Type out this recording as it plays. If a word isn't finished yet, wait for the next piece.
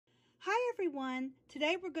everyone,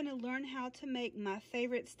 today we're going to learn how to make my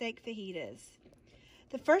favorite steak fajitas.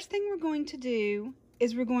 The first thing we're going to do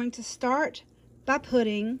is we're going to start by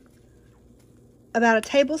putting about a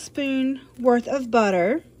tablespoon worth of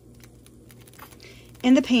butter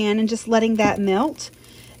in the pan and just letting that melt.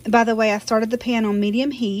 And by the way, I started the pan on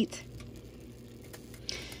medium heat.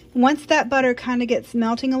 Once that butter kind of gets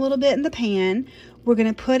melting a little bit in the pan, we're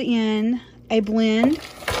going to put in a blend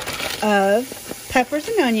of peppers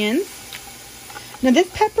and onions. Now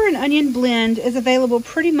this pepper and onion blend is available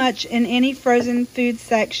pretty much in any frozen food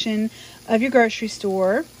section of your grocery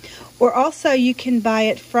store, or also you can buy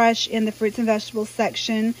it fresh in the fruits and vegetables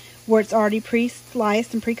section where it's already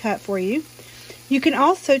pre-sliced and pre-cut for you. You can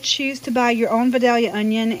also choose to buy your own Vidalia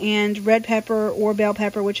onion and red pepper or bell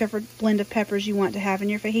pepper, whichever blend of peppers you want to have in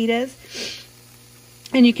your fajitas,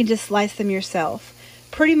 and you can just slice them yourself.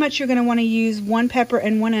 Pretty much you're going to want to use 1 pepper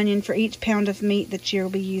and 1 onion for each pound of meat that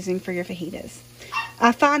you'll be using for your fajitas.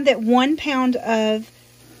 I find that 1 pound of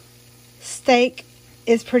steak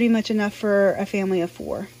is pretty much enough for a family of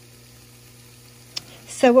 4.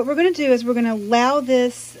 So what we're going to do is we're going to allow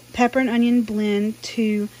this pepper and onion blend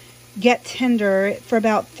to get tender for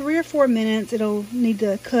about 3 or 4 minutes. It'll need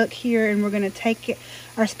to cook here, and we're going to take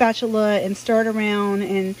our spatula and stir it around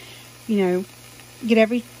and, get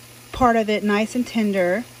every part of it nice and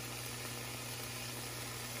tender.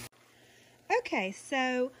 Okay,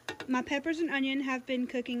 so my peppers and onion have been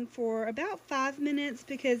cooking for about 5 minutes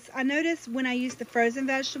because I noticed when I use the frozen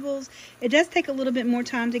vegetables, it does take a little bit more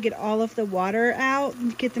time to get all of the water out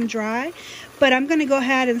and get them dry. But I'm going to go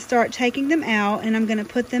ahead and start taking them out, and I'm going to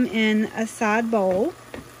put them in a side bowl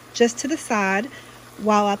just to the side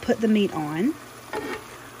while I put the meat on.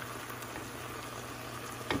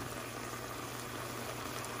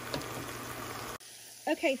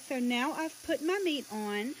 Okay, so now I've put my meat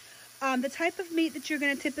on. The type of meat that you're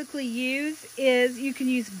going to typically use is you can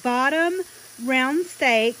use bottom round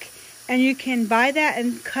steak, and you can buy that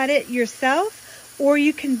and cut it yourself, or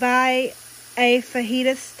you can buy a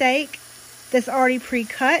fajita steak that's already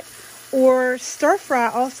pre-cut, or stir fry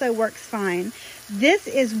also works fine. This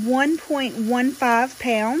is 1.15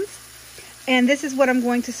 pounds, and this is what I'm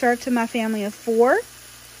going to serve to my family of 4.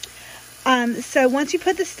 So once you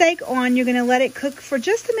put the steak on, you're going to let it cook for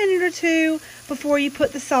just a minute or 2 before you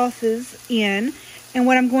put the sauces in. And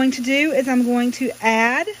what I'm going to do is I'm going to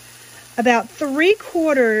add about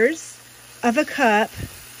 3/4 of a cup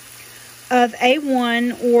of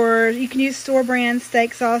A1, or you can use store brand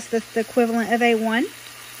steak sauce that's the equivalent of A1.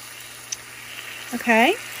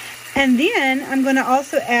 Okay. And then I'm going to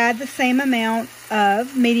also add the same amount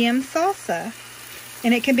of medium salsa.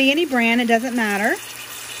 And it can be any brand, it doesn't matter.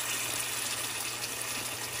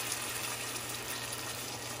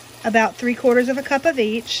 About 3/4 of a cup of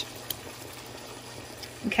each.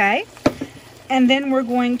 Okay, and then we're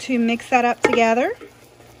going to mix that up together,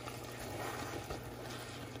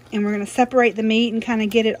 and we're going to separate the meat and kind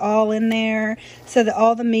of get it all in there so that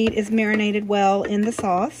all the meat is marinated well in the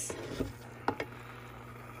sauce.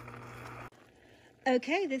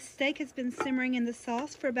 Okay, this steak has been simmering in the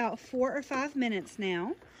sauce for about 4 or 5 minutes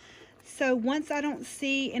now. So once I don't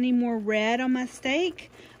see any more red on my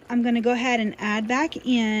steak, I'm going to go ahead and add back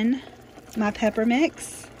in my pepper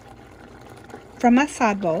mix from my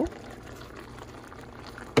side bowl.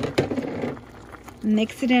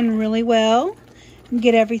 Mix it in really well and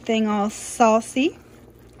get everything all saucy.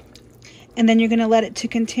 And then you're going to let it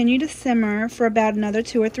continue to simmer for about another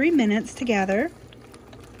 2 or 3 minutes together.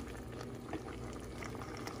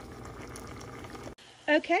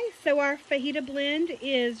 Okay, so our fajita blend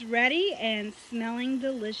is ready and smelling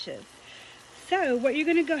delicious. So what you're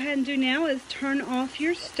going to go ahead and do now is turn off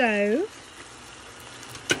your stove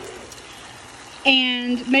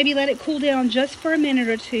and maybe let it cool down just for a minute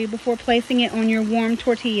or 2 before placing it on your warm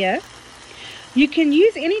tortilla. You can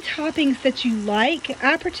use any toppings that you like.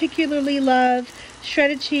 I particularly love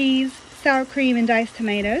shredded cheese, sour cream, and diced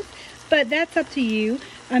tomatoes, but that's up to you.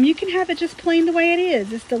 You can have it just plain the way it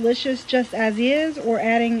is. It's delicious just as is, or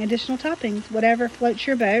adding additional toppings, whatever floats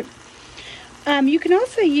your boat. You can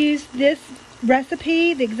also use this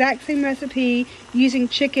recipe, the exact same recipe, using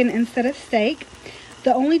chicken instead of steak.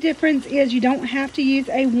 The only difference is you don't have to use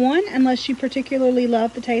A1 unless you particularly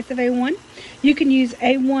love the taste of A1. You can use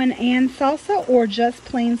A1 and salsa, or just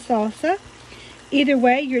plain salsa. Either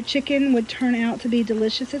way, your chicken would turn out to be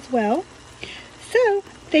delicious as well. So,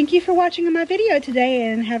 thank you for watching my video today,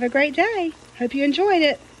 and have a great day. Hope you enjoyed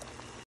it.